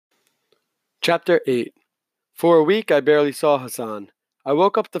Chapter 8. For a week I barely saw Hassan. I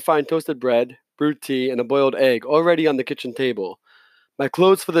woke up to find toasted bread, brewed tea, and a boiled egg already on the kitchen table. My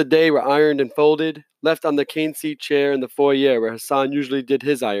clothes for the day were ironed and folded, left on the cane seat chair in the foyer where Hassan usually did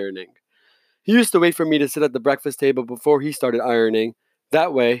his ironing. He used to wait for me to sit at the breakfast table before he started ironing.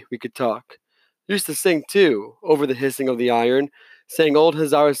 That way we could talk. He used to sing too, over the hissing of the iron, sang old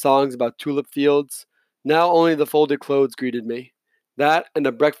Hazara songs about tulip fields. Now only the folded clothes greeted me. That and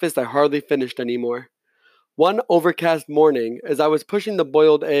a breakfast I hardly finished anymore. One overcast morning, as I was pushing the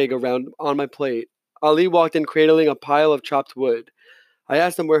boiled egg around on my plate, Ali walked in cradling a pile of chopped wood. I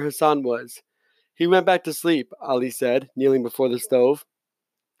asked him where Hassan was. He went back to sleep, Ali said, kneeling before the stove.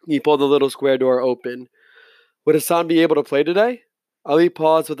 He pulled the little square door open. Would Hassan be able to play today? Ali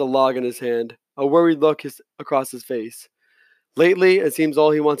paused with a log in his hand, a worried look across his face. Lately, it seems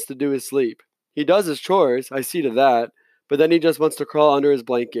all he wants to do is sleep. He does his chores, I see to that, but then he just wants to crawl under his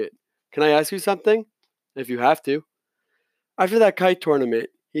blanket. Can I ask you something? If you have to. After that kite tournament,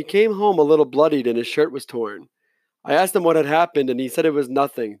 he came home a little bloodied and his shirt was torn. I asked him what had happened and he said it was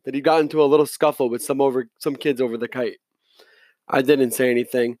nothing, that he got into a little scuffle with some kids over the kite. I didn't say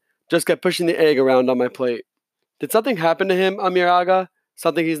anything, just kept pushing the egg around on my plate. Did something happen to him, Amir Aga?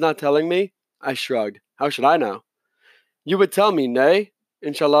 Something he's not telling me? I shrugged. How should I know? You would tell me, nay?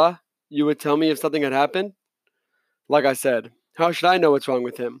 Inshallah, you would tell me if something had happened? Like I said, how should I know what's wrong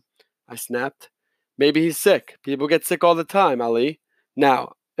with him? I snapped. Maybe he's sick. People get sick all the time, Ali.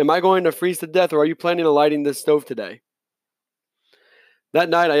 Now, am I going to freeze to death or are you planning on lighting this stove today? That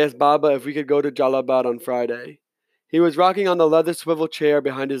night I asked Baba if we could go to Jalabad on Friday. He was rocking on the leather swivel chair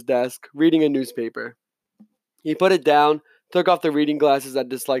behind his desk, reading a newspaper. He put it down, took off the reading glasses I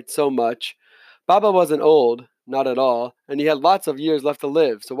disliked so much. Baba wasn't old, not at all, and he had lots of years left to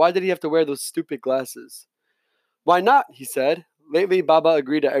live, so why did he have to wear those stupid glasses? Why not? He said. Lately, Baba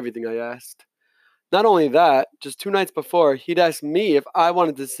agreed to everything I asked. Not only that, just 2 nights before, he'd asked me if I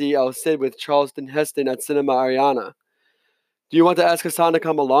wanted to see El Cid with Charleston Heston at Cinema Ariana. Do you want to ask Hassan to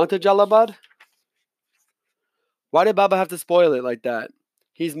come along to Jalabad? Why did Baba have to spoil it like that?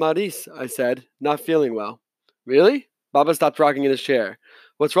 He's Maris, I said, not feeling well. Really? Baba stopped rocking in his chair.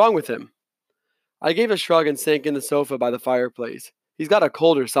 What's wrong with him? I gave a shrug and sank in the sofa by the fireplace. He's got a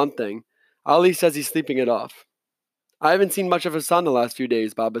cold or something. Ali says he's sleeping it off. I haven't seen much of Hassan the last few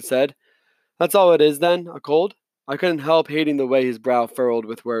days, Baba said. That's all it is then, a cold? I couldn't help hating the way his brow furrowed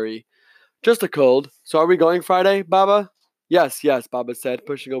with worry. Just a cold. So are we going Friday, Baba? Yes, Baba said,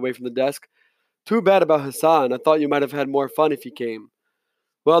 pushing away from the desk. Too bad about Hassan. I thought you might have had more fun if he came.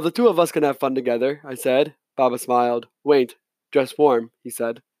 Well, the two of us can have fun together, I said. Baba smiled. Wait, dress warm, he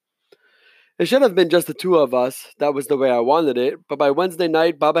said. It should have been just the two of us. That was the way I wanted it. But by Wednesday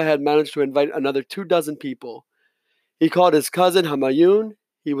night, Baba had managed to invite another 24 people. He called his cousin Hamayun.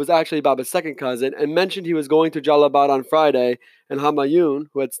 He was actually Baba's second cousin, and mentioned he was going to Jalabad on Friday, and Hamayun,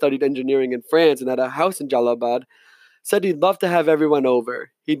 who had studied engineering in France and had a house in Jalabad, said he'd love to have everyone over.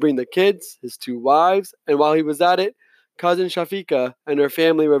 He'd bring the kids, his 2 wives, and while he was at it, cousin Shafika and her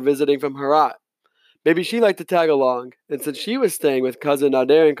family were visiting from Herat. Maybe she'd like to tag along, and since she was staying with cousin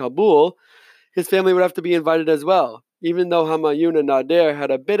Nader in Kabul, his family would have to be invited as well, even though Hamayun and Nader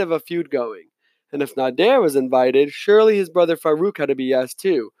had a bit of a feud going. And if Nader was invited, surely his brother Farouk had to be asked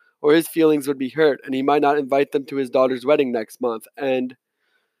too, or his feelings would be hurt, and he might not invite them to his daughter's wedding next month, and...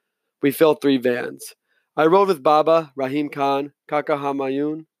 We filled 3 vans. I rode with Baba, Rahim Khan, Kaka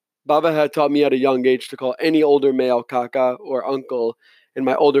Hamayun. Baba had taught me at a young age to call any older male Kaka or uncle, and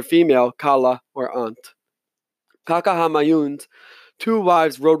my older female Kala or aunt. Kaka Hamayun's 2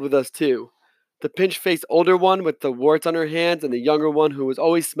 wives rode with us too. The pinch-faced older one with the warts on her hands and the younger one who was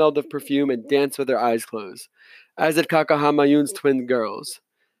always smelled of perfume and danced with her eyes closed, as did Kaka Hamayun's twin girls.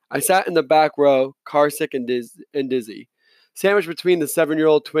 I sat in the back row, carsick and dizzy, sandwiched between the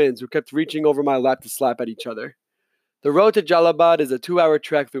 7-year-old twins who kept reaching over my lap to slap at each other. The road to Jalabad is a 2-hour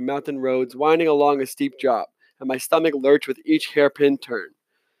trek through mountain roads winding along a steep drop, and my stomach lurched with each hairpin turn.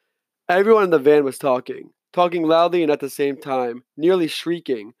 Everyone in the van was talking loudly and at the same time, nearly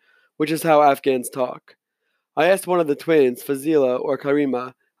shrieking, which is how Afghans talk. I asked one of the twins, Fazila or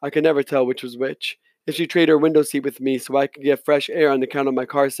Karima, I could never tell which was which, if she'd trade her window seat with me so I could get fresh air on account of my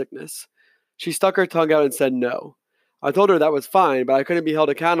car sickness. She stuck her tongue out and said no. I told her that was fine, but I couldn't be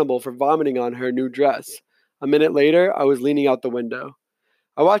held accountable for vomiting on her new dress. A minute later, I was leaning out the window.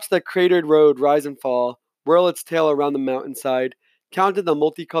 I watched the cratered road rise and fall, whirl its tail around the mountainside, counted the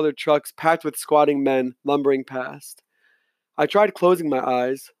multicolored trucks packed with squatting men lumbering past. I tried closing my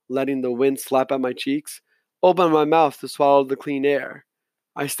eyes, letting the wind slap at my cheeks, opened my mouth to swallow the clean air.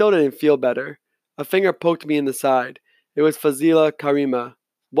 I still didn't feel better. A finger poked me in the side. It was Fazila Karima.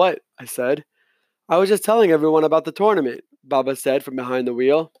 What? I said. I was just telling everyone about the tournament, Baba said from behind the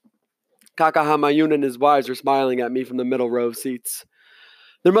wheel. Kaka Hamayun and his wives were smiling at me from the middle row of seats.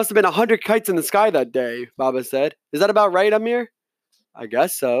 There must have been 100 kites in the sky that day, Baba said. Is that about right, Amir? I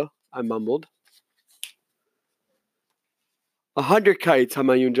guess so, I mumbled. 100 kites,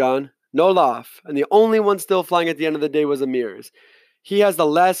 Hamayun Jan. No laugh, and the only one still flying at the end of the day was Amir's. He has the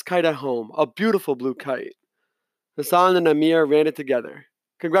last kite at home, a beautiful blue kite. Hassan and Amir ran it together.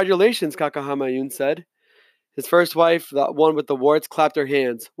 Congratulations, Kaka Hamayun said. His first wife, the one with the warts, clapped her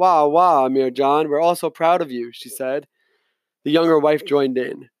hands. Wow, wow, Amir Jan, we're all so proud of you, she said. The younger wife joined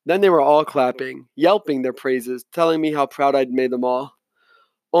in. Then they were all clapping, yelping their praises, telling me how proud I'd made them all.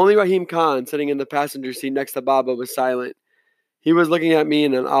 Only Rahim Khan, sitting in the passenger seat next to Baba, was silent. He was looking at me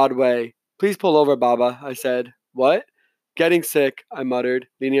in an odd way. Please pull over, Baba, I said. What? Getting sick, I muttered,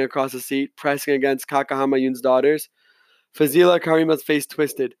 leaning across the seat, pressing against Kaka Hamayun's daughters. Fazila Karima's face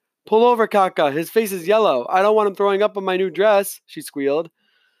twisted. Pull over, Kaka. His face is yellow. I don't want him throwing up on my new dress, she squealed.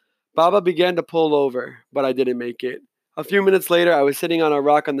 Baba began to pull over, but I didn't make it. A few minutes later, I was sitting on a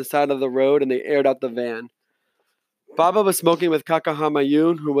rock on the side of the road and they aired out the van. Baba was smoking with Kaka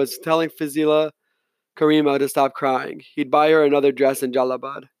Hamayun, who was telling Fazila Karima to stop crying. He'd buy her another dress in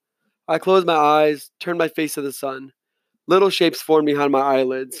Jalabad. I closed my eyes, turned my face to the sun. Little shapes formed behind my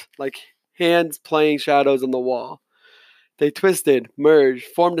eyelids, like hands playing shadows on the wall. They twisted, merged,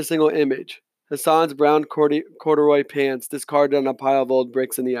 formed a single image. Hassan's brown corduroy pants discarded on a pile of old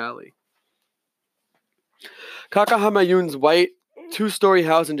bricks in the alley. Kaka Hamayun's white two-story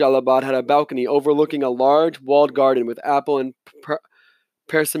house in Jalabad had a balcony overlooking a large walled garden with apple and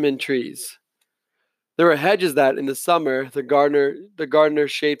persimmon trees. There were hedges that, in the summer, the gardener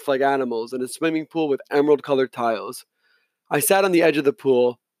shaped like animals, and a swimming pool with emerald-colored tiles. I sat on the edge of the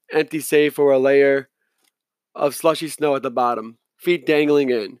pool, empty save for a layer of slushy snow at the bottom, feet dangling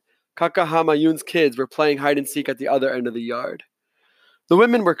in. Kaka Hamayun's kids were playing hide-and-seek at the other end of the yard. The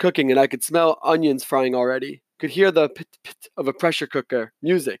women were cooking, and I could smell onions frying already. Could hear the pit-pit of a pressure cooker,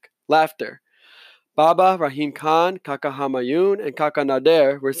 music, laughter. Baba, Rahim Khan, Kaka Hamayun, and Kaka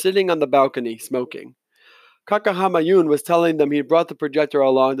Nader were sitting on the balcony, smoking. Kaka Hamayun was telling them he'd brought the projector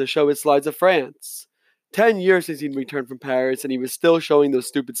along to show his slides of France. 10 years since he'd returned from Paris, and he was still showing those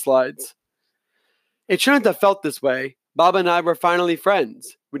stupid slides. It shouldn't have felt this way. Baba and I were finally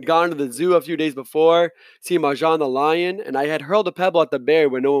friends. We'd gone to the zoo a few days before, seen Marjan the lion, and I had hurled a pebble at the bear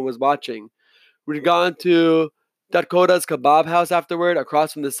when no one was watching. We'd gone to Datkoda's kebab house afterward,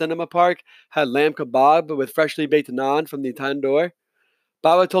 across from the cinema park, had lamb kebab with freshly baked naan from the tandoor.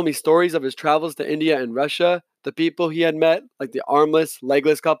 Baba told me stories of his travels to India and Russia, the people he had met, like the armless,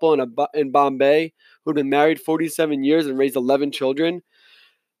 legless couple in Bombay, who'd been married 47 years and raised 11 children.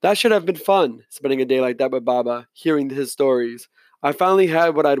 That should have been fun, spending a day like that with Baba, hearing his stories. I finally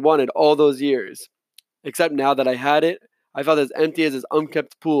had what I'd wanted all those years. Except now that I had it, I felt as empty as this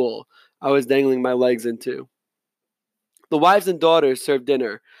unkept pool I was dangling my legs into. The wives and daughters served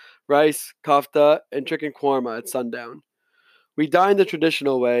dinner, rice, kofta, and chicken korma at sundown. We dined the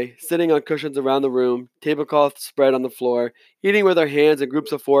traditional way, sitting on cushions around the room, tablecloths spread on the floor, eating with our hands in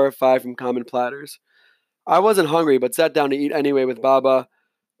groups of 4 or 5 from common platters. I wasn't hungry, but sat down to eat anyway with Baba,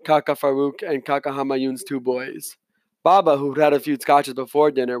 Kaka Farooq, and Kaka Hamayun's 2 boys. Baba, who'd had a few scotches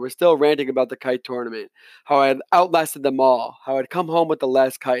before dinner, was still ranting about the kite tournament, how I had outlasted them all, how I'd come home with the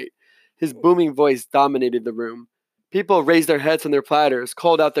last kite. His booming voice dominated the room. People raised their heads from their platters,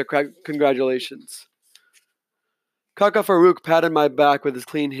 called out their congratulations. Kaka Farooq patted my back with his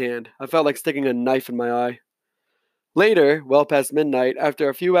clean hand. I felt like sticking a knife in my eye. Later, well past midnight, after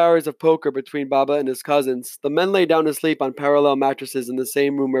a few hours of poker between Baba and his cousins, the men lay down to sleep on parallel mattresses in the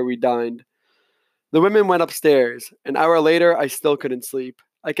same room where we dined. The women went upstairs. An hour later, I still couldn't sleep.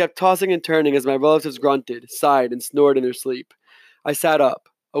 I kept tossing and turning as my relatives grunted, sighed, and snored in their sleep. I sat up.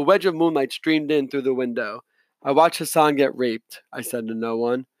 A wedge of moonlight streamed in through the window. I watched Hassan get raped, I said to no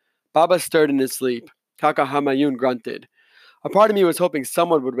one. Baba stirred in his sleep. Kaka Hamayun grunted. A part of me was hoping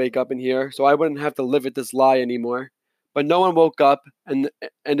someone would wake up in here so I wouldn't have to live with this lie anymore. But no one woke up, and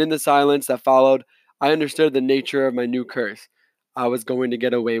in the silence that followed, I understood the nature of my new curse. I was going to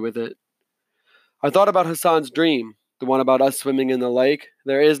get away with it. I thought about Hassan's dream, the one about us swimming in the lake.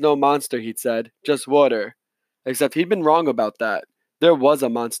 There is no monster, he'd said, just water. Except he'd been wrong about that. There was a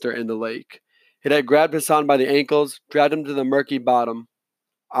monster in the lake. It had grabbed Hassan by the ankles, dragged him to the murky bottom.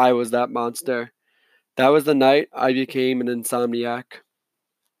 I was that monster. That was the night I became an insomniac.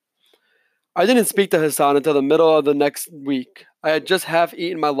 I didn't speak to Hassan until the middle of the next week. I had just half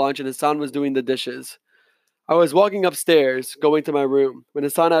eaten my lunch and Hassan was doing the dishes. I was walking upstairs, going to my room, when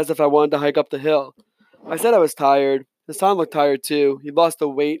Hassan asked if I wanted to hike up the hill. I said I was tired. Hassan looked tired too. He lost the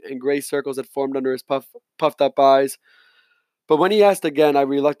weight and gray circles had formed under his puffed up eyes. But when he asked again, I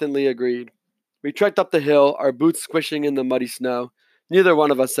reluctantly agreed. We trekked up the hill, our boots squishing in the muddy snow. Neither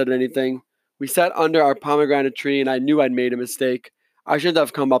one of us said anything. We sat under our pomegranate tree, and I knew I'd made a mistake. I shouldn't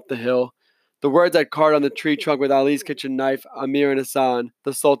have come up the hill. The words I'd carved on the tree trunk with Ali's kitchen knife, Amir and Hassan,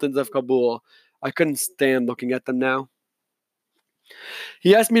 the sultans of Kabul. I couldn't stand looking at them now.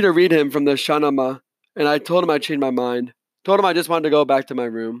 He asked me to read him from the Shahnameh, and I told him I'd changed my mind. Told him I just wanted to go back to my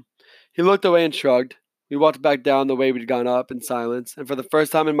room. He looked away and shrugged. We walked back down the way we'd gone up in silence, and for the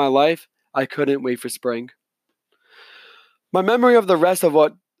first time in my life, I couldn't wait for spring. My memory of the rest of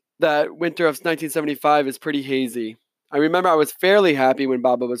that winter of 1975 is pretty hazy. I remember I was fairly happy when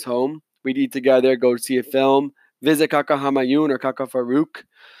Baba was home. We'd eat together, go see a film, visit Kaka Hamayun or Kaka Farouk.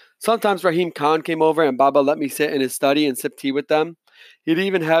 Sometimes Rahim Khan came over and Baba let me sit in his study and sip tea with them. He'd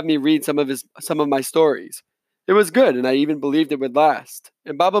even have me read some of my stories. It was good, and I even believed it would last.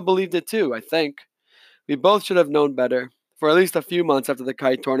 And Baba believed it too, I think. We both should have known better. For at least a few months after the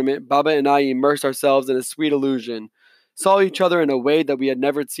kite tournament, Baba and I immersed ourselves in a sweet illusion, saw each other in a way that we had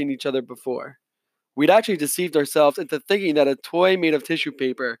never seen each other before. We'd actually deceived ourselves into thinking that a toy made of tissue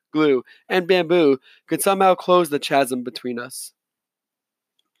paper, glue, and bamboo could somehow close the chasm between us.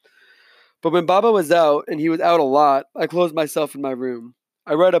 But when Baba was out, and he was out a lot, I closed myself in my room.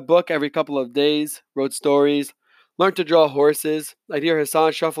 I read a book every couple of days, wrote stories, learned to draw horses. I'd hear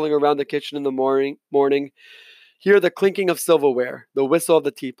Hassan shuffling around the kitchen in the morning, hear the clinking of silverware, the whistle of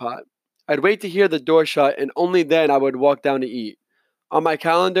the teapot. I'd wait to hear the door shut, and only then I would walk down to eat. On my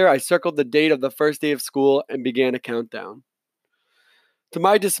calendar, I circled the date of the first day of school and began a countdown. To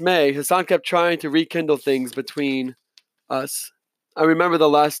my dismay, Hassan kept trying to rekindle things between us. I remember the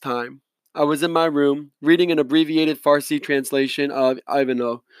last time. I was in my room, reading an abbreviated Farsi translation of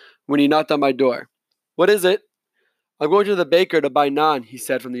Ivanhoe, when he knocked on my door. "What is it?" "I'm going to the baker to buy naan," he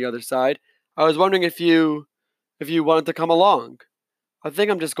said from the other side. "I was wondering if you wanted to come along." "I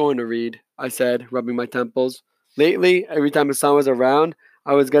think I'm just going to read," I said, rubbing my temples. Lately, every time Hassan was around,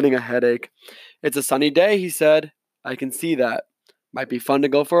 I was getting a headache. "It's a sunny day," he said. "I can see that. Might be fun to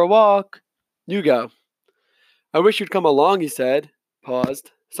go for a walk." "You go." "I wish you'd come along," he said.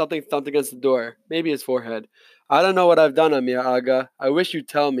 Paused. Something thumped against the door, maybe his forehead. "I don't know what I've done, Amir Aga. I wish you'd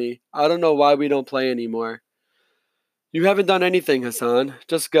tell me. I don't know why we don't play anymore." "You haven't done anything, Hassan.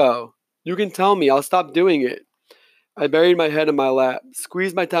 Just go. You can tell me. I'll stop doing it." I buried my head in my lap,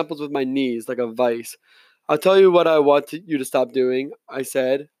 squeezed my temples with my knees like a vice. "I'll tell you what I want you to stop doing," I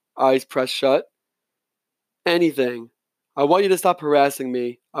said, eyes pressed shut. "Anything. I want you to stop harassing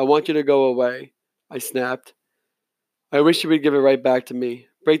me. I want you to go away," I snapped. "I wish you would give it right back to me.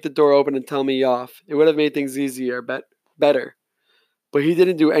 Break the door open and tell me off. It would have made things easier, better." But he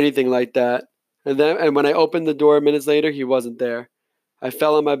didn't do anything like that. And when I opened the door minutes later, he wasn't there. I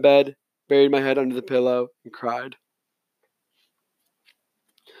fell on my bed, buried my head under the pillow, and cried.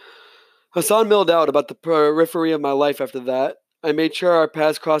 Hassan milled out about the periphery of my life after that. I made sure our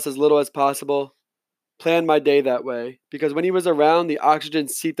paths crossed as little as possible, planned my day that way, because when he was around, the oxygen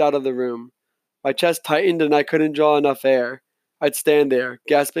seeped out of the room. My chest tightened and I couldn't draw enough air. I'd stand there,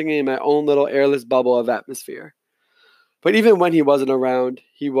 gasping in my own little airless bubble of atmosphere. But even when he wasn't around,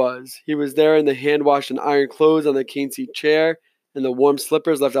 he was. He was there in the hand-washed and ironed clothes on the cane seat chair, in the warm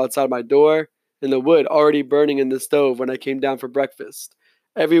slippers left outside my door, in the wood already burning in the stove when I came down for breakfast.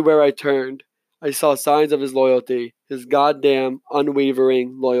 Everywhere I turned, I saw signs of his loyalty, his goddamn,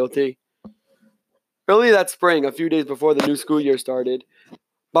 unwavering loyalty. Early that spring, a few days before the new school year started,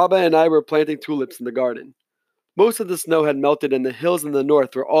 Baba and I were planting tulips in the garden. Most of the snow had melted and the hills in the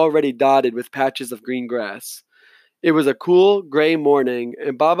north were already dotted with patches of green grass. It was a cool, gray morning,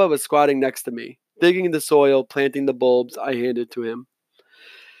 and Baba was squatting next to me, digging the soil, planting the bulbs I handed to him.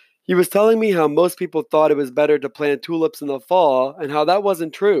 He was telling me how most people thought it was better to plant tulips in the fall, and how that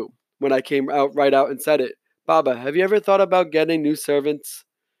wasn't true. When I came right out and said it, "Baba, have you ever thought about getting new servants?"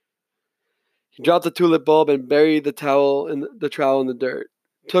 He dropped the tulip bulb and buried the trowel in the dirt.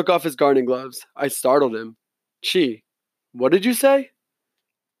 Took off his gardening gloves. I startled him. "Chi, what did you say?"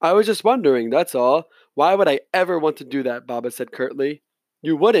 "I was just wondering, that's all. Why would I ever want to do that?" Baba said curtly.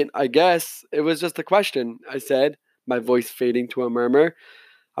 "You wouldn't, I guess. It was just a question," I said, my voice fading to a murmur.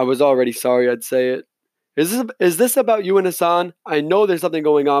 I was already sorry I'd say it. Is this about you and Hassan? I know there's something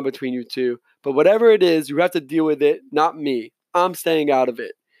going on between you two, but whatever it is, you have to deal with it, not me. I'm staying out of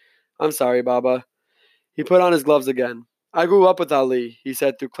it." "I'm sorry, Baba." He put on his gloves again. "I grew up with Ali," he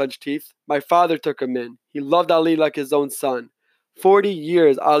said through clenched teeth. "My father took him in. He loved Ali like his own son. 40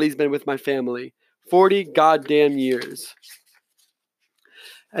 years Ali's been with my family. 40 goddamn years.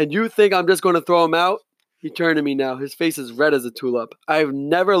 And you think I'm just going to throw him out?" He turned to me now, his face as red as a tulip. I have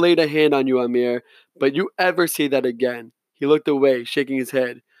never laid a hand on you, Amir, but you ever say that again. He looked away, shaking his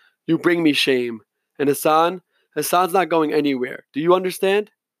head. You bring me shame. And Hassan? Hassan's not going anywhere. Do you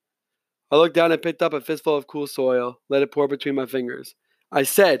understand? I looked down and picked up a fistful of cool soil, let it pour between my fingers. I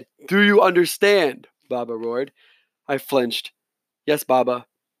said, do you understand? Baba roared. I flinched. Yes, Baba.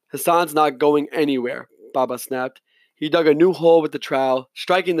 Hassan's not going anywhere, Baba snapped. He dug a new hole with the trowel,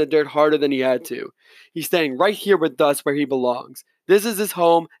 striking the dirt harder than he had to. He's staying right here with us where he belongs. This is his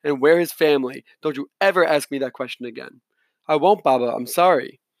home, and we're his family. Don't you ever ask me that question again. I won't, Baba. I'm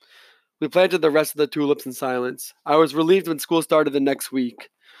sorry. We planted the rest of the tulips in silence. I was relieved when school started the next week.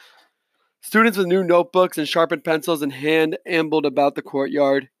 Students with new notebooks and sharpened pencils in hand ambled about the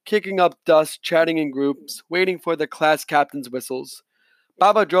courtyard, kicking up dust, chatting in groups, waiting for the class captain's whistles.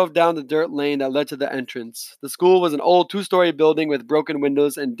 Baba drove down the dirt lane that led to the entrance. The school was an old two-story building with broken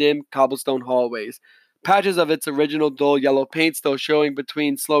windows and dim cobblestone hallways, patches of its original dull yellow paint still showing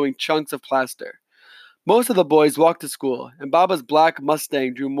between slowing chunks of plaster. Most of the boys walked to school, and Baba's black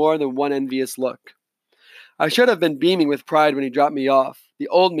Mustang drew more than one envious look. I should have been beaming with pride when he dropped me off. The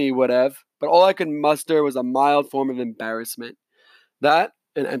old me would have, but all I could muster was a mild form of embarrassment. That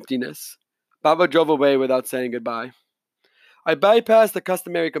and emptiness. Baba drove away without saying goodbye. I bypassed the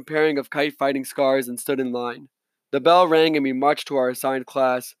customary comparing of kite fighting scars and stood in line. The bell rang and we marched to our assigned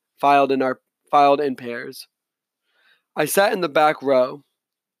class, filed in pairs. I sat in the back row.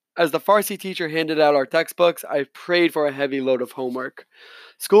 As the Farsi teacher handed out our textbooks, I prayed for a heavy load of homework.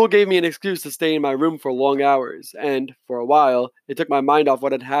 School gave me an excuse to stay in my room for long hours, and, for a while, it took my mind off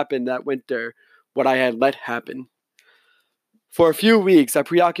what had happened that winter, what I had let happen. For a few weeks, I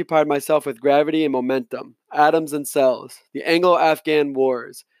preoccupied myself with gravity and momentum, atoms and cells, the Anglo-Afghan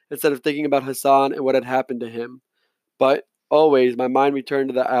wars, instead of thinking about Hassan and what had happened to him. But, always, my mind returned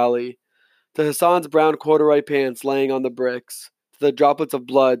to the alley, to Hassan's brown corduroy pants laying on the bricks, to the droplets of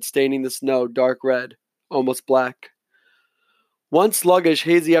blood staining the snow dark red, almost black. One sluggish,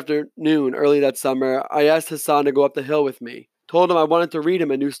 hazy afternoon early that summer, I asked Hassan to go up the hill with me, told him I wanted to read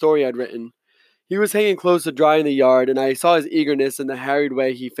him a new story I'd written. He was hanging close to dry in the yard, and I saw his eagerness in the harried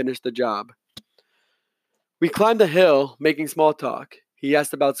way he finished the job. We climbed the hill, making small talk. He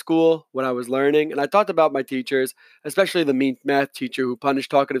asked about school, what I was learning, and I talked about my teachers, especially the mean math teacher who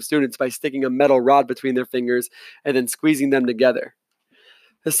punished talkative students by sticking a metal rod between their fingers and then squeezing them together.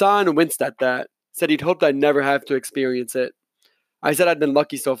 Hassan winced at that, said he'd hoped I'd never have to experience it. I said I'd been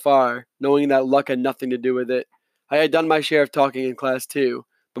lucky so far, knowing that luck had nothing to do with it. I had done my share of talking in class too,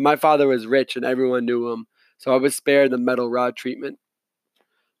 but my father was rich and everyone knew him, so I was spared the metal rod treatment.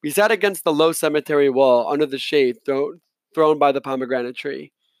 We sat against the low cemetery wall under the shade thrown by the pomegranate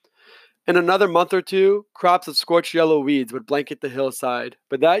tree. In another month or two, crops of scorched yellow weeds would blanket the hillside,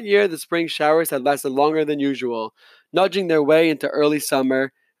 but that year the spring showers had lasted longer than usual, nudging their way into early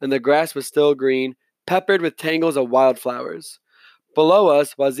summer, and the grass was still green, peppered with tangles of wildflowers. Below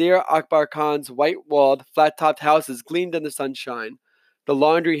us, Wazir Akbar Khan's white-walled, flat-topped houses gleamed in the sunshine, the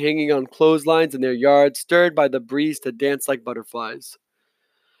laundry hanging on clotheslines in their yard stirred by the breeze to dance like butterflies.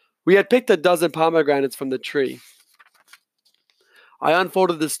 We had picked a dozen pomegranates from the tree. I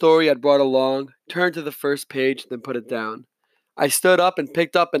unfolded the story I'd brought along, turned to the first page, then put it down. I stood up and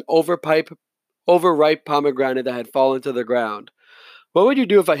picked up an overripe pomegranate that had fallen to the ground. What would you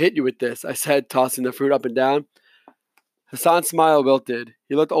do if I hit you with this? I said, tossing the fruit up and down. Hassan's smile wilted.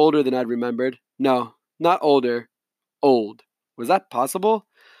 He looked older than I'd remembered. No, not older. Old. Was that possible?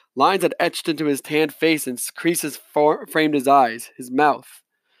 Lines had etched into his tanned face and creases framed his eyes, his mouth.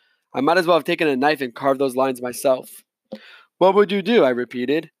 I might as well have taken a knife and carved those lines myself. What would you do? I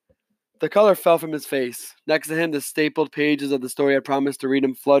repeated. The color fell from his face. Next to him, the stapled pages of the story I promised to read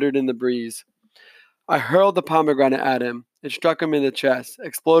him fluttered in the breeze. I hurled the pomegranate at him. It struck him in the chest,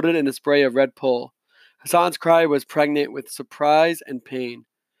 exploded in a spray of red pulp. Hassan's cry was pregnant with surprise and pain.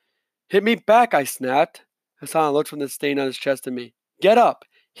 Hit me back, I snapped. Hassan looked from the stain on his chest at me. Get up!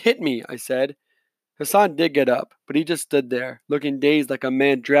 Hit me, I said. Hassan did get up, but he just stood there, looking dazed like a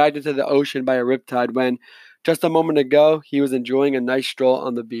man dragged into the ocean by a riptide when, just a moment ago, he was enjoying a nice stroll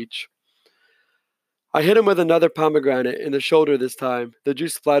on the beach. I hit him with another pomegranate, in the shoulder this time. The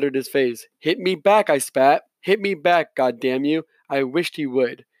juice splattered his face. Hit me back, I spat. Hit me back, goddamn you. I wished he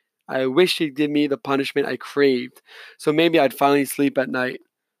would. I wished he'd give me the punishment I craved, so maybe I'd finally sleep at night.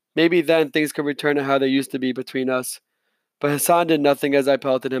 Maybe then things could return to how they used to be between us. But Hassan did nothing as I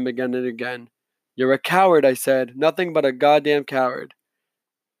pelted him again and again. You're a coward, I said. Nothing but a goddamn coward.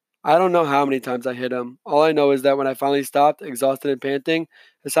 I don't know how many times I hit him. All I know is that when I finally stopped, exhausted and panting,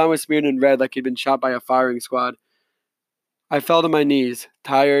 Hassan was smeared in red like he'd been shot by a firing squad. I fell to my knees,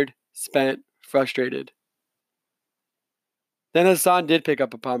 tired, spent, frustrated. Then Hassan did pick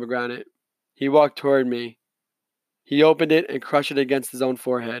up a pomegranate. He walked toward me. He opened it and crushed it against his own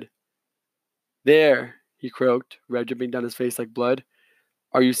forehead. There, he croaked, red dripping down his face like blood.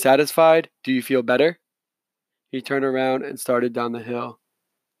 Are you satisfied? Do you feel better? He turned around and started down the hill.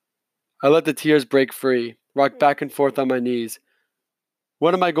 I let the tears break free, rocked back and forth on my knees.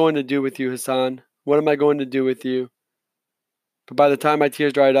 What am I going to do with you, Hassan? What am I going to do with you? But by the time my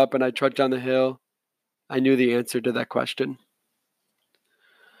tears dried up and I trudged down the hill, I knew the answer to that question.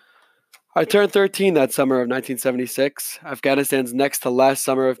 I turned 13 that summer of 1976, Afghanistan's next to last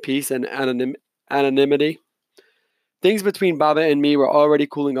summer of peace and anonymity. Things between Baba and me were already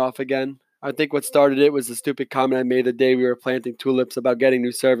cooling off again. I think what started it was the stupid comment I made the day we were planting tulips about getting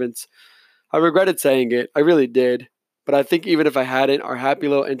new servants. I regretted saying it, I really did, but I think even if I hadn't, our happy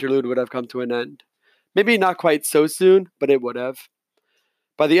little interlude would have come to an end. Maybe not quite so soon, but it would have.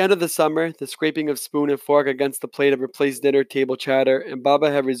 By the end of the summer, the scraping of spoon and fork against the plate of replaced dinner table chatter, and Baba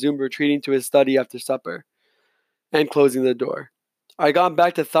had resumed retreating to his study after supper, and closing the door. I had gone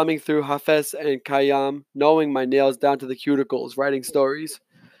back to thumbing through Hafez and Khayyam, gnawing my nails down to the cuticles, writing stories.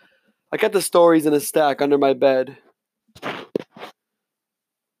 I kept the stories in a stack under my bed,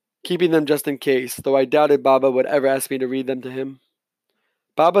 keeping them just in case, though I doubted Baba would ever ask me to read them to him.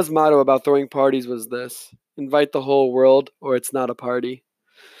 Baba's motto about throwing parties was this: invite the whole world, or it's not a party.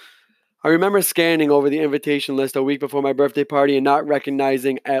 I remember scanning over the invitation list a week before my birthday party and not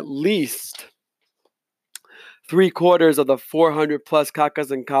recognizing at least 3/4 of the 400 plus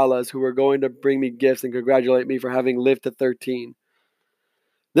kakas and kalas who were going to bring me gifts and congratulate me for having lived to 13.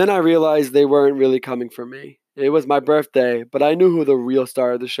 Then I realized they weren't really coming for me. It was my birthday, but I knew who the real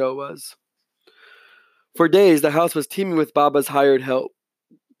star of the show was. For days, the house was teeming with Baba's hired help.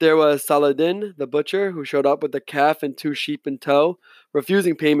 There was Saladin, the butcher, who showed up with a calf and 2 sheep in tow,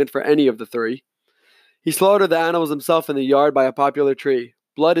 refusing payment for any of the 3. He slaughtered the animals himself in the yard by a popular tree.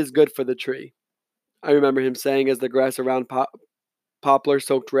 Blood is good for the tree, I remember him saying as the grass around poplar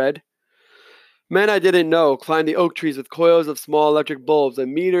soaked red. Men I didn't know climbed the oak trees with coils of small electric bulbs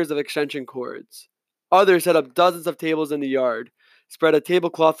and meters of extension cords. Others set up dozens of tables in the yard, spread a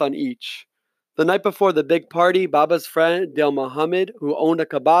tablecloth on each. The night before the big party, Baba's friend, Del Muhammad, who owned a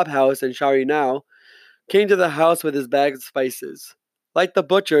kebab house in Sharinau, came to the house with his bag of spices. Like the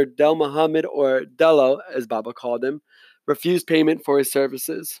butcher, Del Muhammad, or Dello, as Baba called him, refused payment for his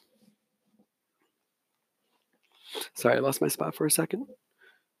services. Sorry, I lost my spot for a second.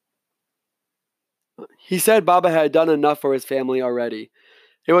 He said Baba had done enough for his family already.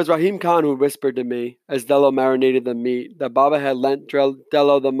 It was Rahim Khan who whispered to me, as Dello marinated the meat, that Baba had lent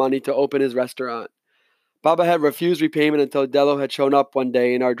Dello the money to open his restaurant. Baba had refused repayment until Dello had shown up one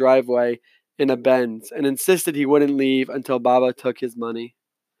day in our driveway in a Benz and insisted he wouldn't leave until Baba took his money.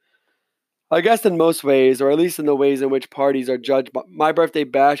 I guess in most ways, or at least in the ways in which parties are judged, my birthday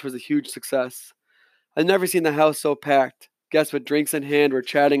bash was a huge success. I'd never seen the house so packed. Guests with drinks in hand were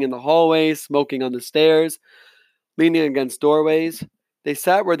chatting in the hallways, smoking on the stairs, leaning against doorways. They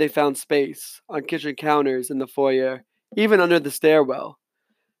sat where they found space, on kitchen counters, in the foyer, even under the stairwell.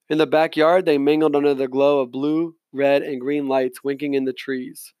 In the backyard, they mingled under the glow of blue, red, and green lights winking in the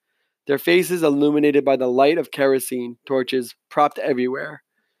trees, their faces illuminated by the light of kerosene torches propped everywhere.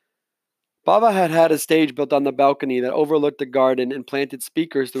 Baba had had a stage built on the balcony that overlooked the garden and planted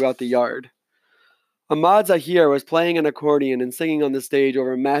speakers throughout the yard. Ahmad Zahir was playing an accordion and singing on the stage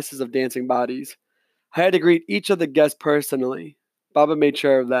over masses of dancing bodies. I had to greet each of the guests personally. Baba made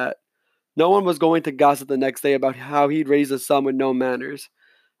sure of that. No one was going to gossip the next day about how he'd raised a son with no manners.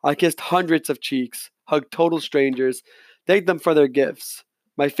 I kissed hundreds of cheeks, hugged total strangers, thanked them for their gifts.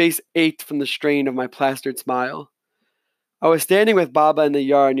 My face ached from the strain of my plastered smile. I was standing with Baba in the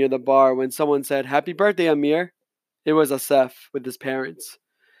yard near the bar when someone said, "Happy birthday, Amir." It was Asef with his parents.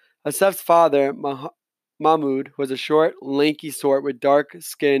 Asef's father, Mahmoud, was a short, lanky sort with dark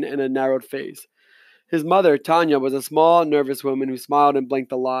skin and a narrowed face. His mother, Tanya, was a small, nervous woman who smiled and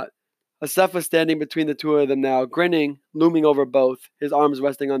blinked a lot. Asef was standing between the two of them now, grinning, looming over both, his arms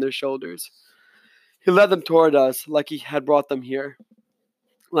resting on their shoulders. He led them toward us like he had brought them here,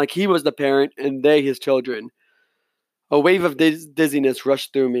 like he was the parent and they his children. A wave of dizziness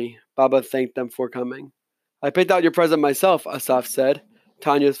rushed through me. Baba thanked them for coming. "I picked out your present myself," Asaf said.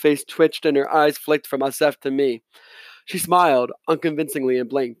 Tanya's face twitched and her eyes flicked from Asef to me. She smiled, unconvincingly, and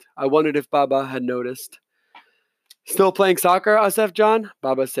blinked. I wondered if Baba had noticed. "Still playing soccer, Asef John?"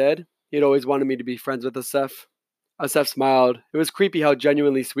 Baba said. He'd always wanted me to be friends with Asef. Asef smiled. It was creepy how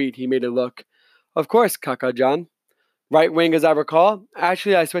genuinely sweet he made it look. "Of course, Kaka John." "Right wing, as I recall.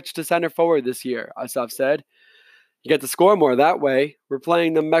 Actually, I switched to center forward this year," Asaf said. "You get to score more that way. We're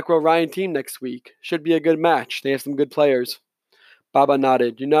playing the Mekro Ryan team next week. Should be a good match. They have some good players." Baba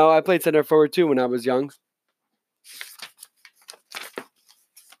nodded. You know, I played center forward too when I was young.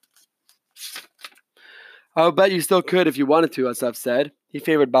 I'll bet you still could if you wanted to, Asaf said. He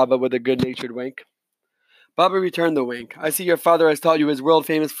favored Baba with a good-natured wink. Baba returned the wink. I see your father has taught you his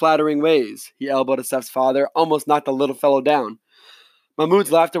world-famous flattering ways. He elbowed Asaf's father, almost knocked the little fellow down.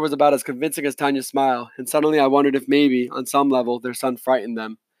 Mahmoud's laughter was about as convincing as Tanya's smile, and suddenly I wondered if maybe, on some level, their son frightened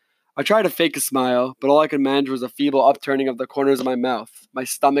them. I tried to fake a smile, but all I could manage was a feeble upturning of the corners of my mouth. My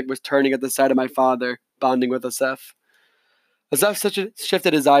stomach was turning at the sight of my father, bonding with Asaf. Asaf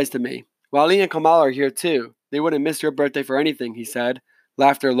shifted his eyes to me. Wali and Kamal are here too. They wouldn't miss your birthday for anything, he said,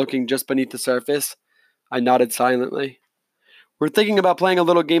 laughter looking just beneath the surface. I nodded silently. We're thinking about playing a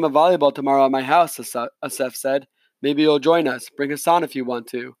little game of volleyball tomorrow at my house, Asaf said. Maybe you'll join us. Bring Hassan if you want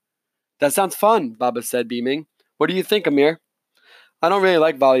to. That sounds fun, Baba said, beaming. What do you think, Amir? I don't really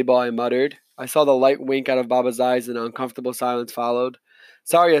like volleyball, I muttered. I saw the light wink out of Baba's eyes and an uncomfortable silence followed.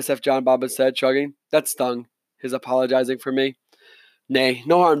 Sorry, Asaf John, Baba said, shrugging. That stung, his apologizing for me. Nay,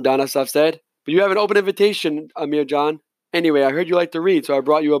 no harm done, Asaf said. But you have an open invitation, Amir John. Anyway, I heard you like to read, so I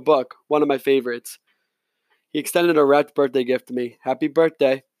brought you a book, one of my favorites. He extended a wrapped birthday gift to me. Happy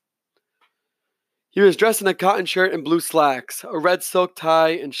birthday. He was dressed in a cotton shirt and blue slacks, a red silk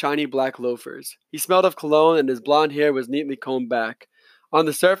tie, and shiny black loafers. He smelled of cologne, and his blonde hair was neatly combed back. On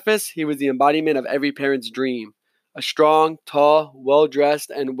the surface, he was the embodiment of every parent's dream. A strong, tall, well-dressed,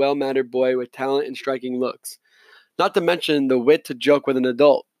 and well-mannered boy with talent and striking looks. Not to mention the wit to joke with an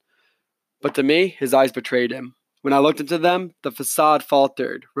adult. But to me, his eyes betrayed him. When I looked into them, the facade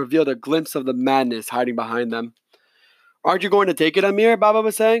faltered, revealed a glimpse of the madness hiding behind them. Aren't you going to take it, Amir? Baba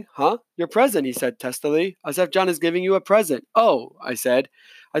was saying. Huh? Your present, he said testily. Asaf John is giving you a present. Oh, I said.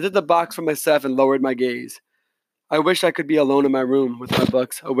 I took the box from myself and lowered my gaze. I wish I could be alone in my room with my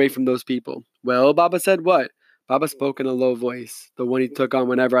books, away from those people. Well, Baba said what? Baba spoke in a low voice, the one he took on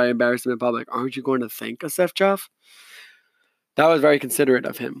whenever I embarrassed him in public. Aren't you going to thank Asaf Jaf? That was very considerate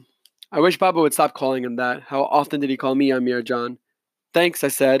of him. I wish Baba would stop calling him that. How often did he call me Amir John? Thanks, I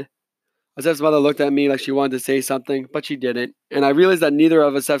said. Asaf's mother looked at me like she wanted to say something, but she didn't, and I realized that neither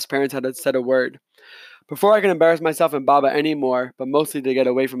of Asaf's parents had said a word. Before I could embarrass myself and Baba anymore, but mostly to get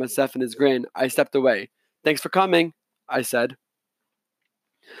away from Asaf and his grin, I stepped away. Thanks for coming, I said.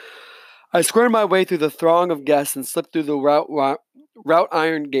 I squared my way through the throng of guests and slipped through the wrought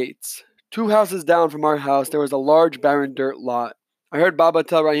iron gates. 2 houses down from our house, there was a large barren dirt lot. I heard Baba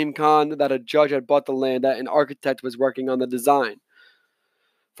tell Rahim Khan that a judge had bought the land, that an architect was working on the design.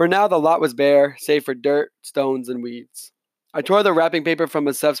 For now, the lot was bare, save for dirt, stones, and weeds. I tore the wrapping paper from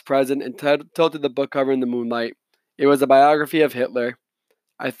Asaf's present and tilted the book cover in the moonlight. It was a biography of Hitler.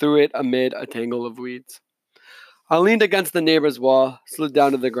 I threw it amid a tangle of weeds. I leaned against the neighbor's wall, slid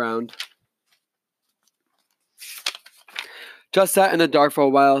down to the ground. Just sat in the dark for a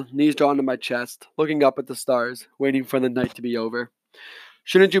while, knees drawn to my chest, looking up at the stars, waiting for the night to be over.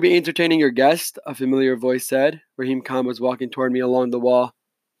 Shouldn't you be entertaining your guest? A familiar voice said. Rahim Khan was walking toward me along the wall.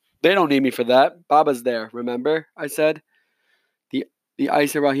 They don't need me for that. Baba's there, remember? I said. The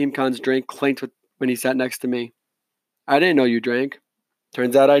ice in Rahim Khan's drink clinked when he sat next to me. I didn't know you drank.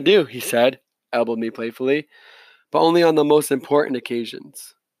 Turns out I do, he said, elbowed me playfully, but only on the most important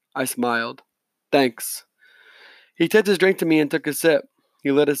occasions. I smiled. Thanks. He tipped his drink to me and took a sip.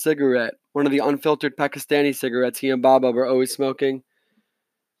 He lit a cigarette, one of the unfiltered Pakistani cigarettes he and Baba were always smoking.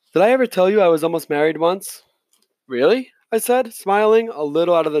 Did I ever tell you I was almost married once? Really? I said, smiling a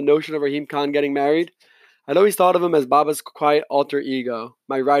little out of the notion of Rahim Khan getting married. I'd always thought of him as Baba's quiet alter ego,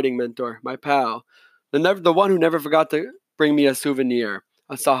 my writing mentor, my pal, the one who never forgot to bring me a souvenir,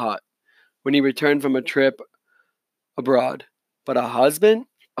 a sahat, when he returned from a trip abroad. But a husband?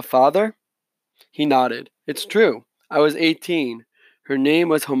 A father? He nodded. It's true. I was 18. Her name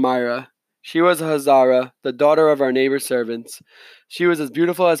was Humaira. She was a Hazara, the daughter of our neighbor's servants. She was as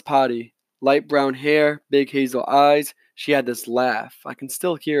beautiful as Patti. Light brown hair, big hazel eyes. She had this laugh. I can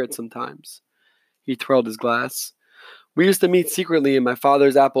still hear it sometimes. He twirled his glass. We used to meet secretly in my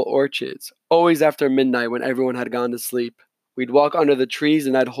father's apple orchards, always after midnight when everyone had gone to sleep. We'd walk under the trees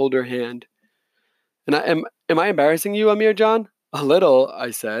and I'd hold her hand. And am I embarrassing you, Amir John? A little,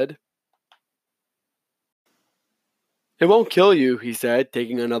 I said. It won't kill you, he said,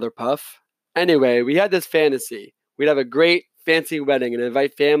 taking another puff. Anyway, we had this fantasy. We'd have a great, fancy wedding and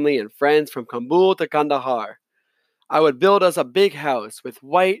invite family and friends from Kabul to Kandahar. I would build us a big house with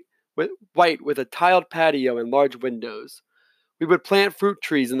white with a tiled patio and large windows. We would plant fruit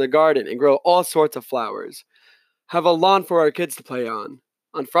trees in the garden and grow all sorts of flowers. Have a lawn for our kids to play on.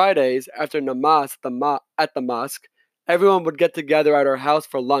 On Fridays, after namaz at the mosque, Everyone would get together at our house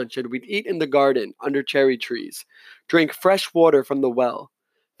for lunch and we'd eat in the garden under cherry trees, drink fresh water from the well,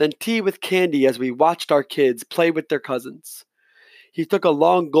 then tea with candy as we watched our kids play with their cousins. He took a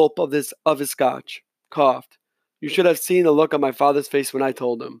long gulp of his scotch, coughed. You should have seen the look on my father's face when I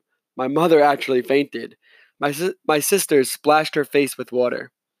told him. My mother actually fainted. My sisters splashed her face with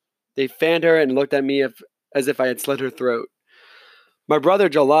water. They fanned her and looked at me as if I had slit her throat. My brother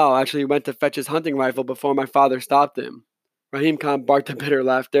Jalal actually went to fetch his hunting rifle before my father stopped him. Rahim Khan barked a bitter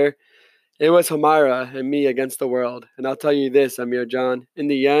laughter. It was Humaira and me against the world, and I'll tell you this, Amir Jan, in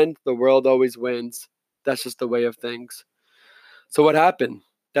the end, the world always wins. That's just the way of things. So what happened?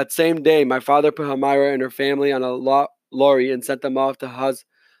 That same day, my father put Humaira and her family on a lorry and sent them off to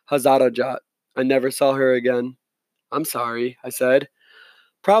Hazarajat. I never saw her again. I'm sorry, I said.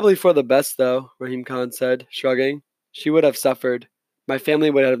 Probably for the best, though, Rahim Khan said, shrugging. She would have suffered. My family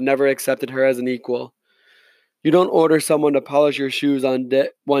would have never accepted her as an equal. You don't order someone to polish your shoes on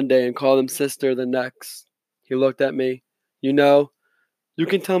one day and call them sister the next. He looked at me. You know, you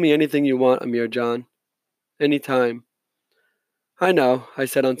can tell me anything you want, Amir Jan. Any time. I know, I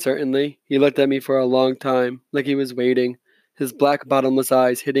said uncertainly. He looked at me for a long time, like he was waiting, his black bottomless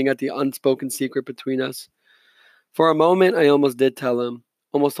eyes hitting at the unspoken secret between us. For a moment, I almost did tell him.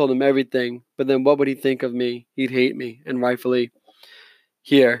 Almost told him everything, but then what would he think of me? He'd hate me, and rightfully.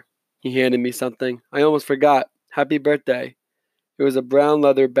 Here, he handed me something. I almost forgot. Happy birthday. It was a brown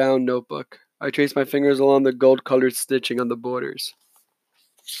leather-bound notebook. I traced my fingers along the gold-colored stitching on the borders.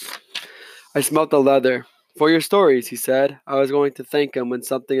 I smelt the leather. For your stories, he said. I was going to thank him when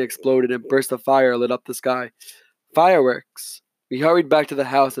something exploded and burst of fire lit up the sky. Fireworks! We hurried back to the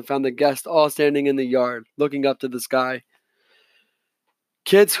house and found the guests all standing in the yard, looking up to the sky.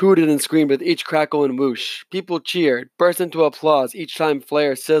 Kids hooted and screamed with each crackle and whoosh. People cheered, burst into applause each time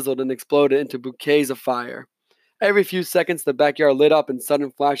flares sizzled and exploded into bouquets of fire. Every few seconds, the backyard lit up in sudden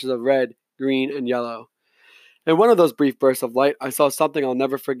flashes of red, green, and yellow. In one of those brief bursts of light, I saw something I'll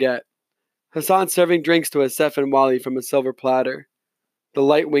never forget. Hassan serving drinks to Asef and Wali from a silver platter. The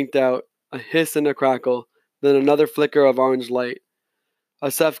light winked out, a hiss and a crackle, then another flicker of orange light.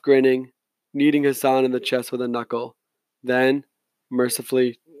 Asef grinning, kneading Hassan in the chest with a knuckle. Then,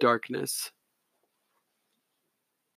 mercifully, darkness.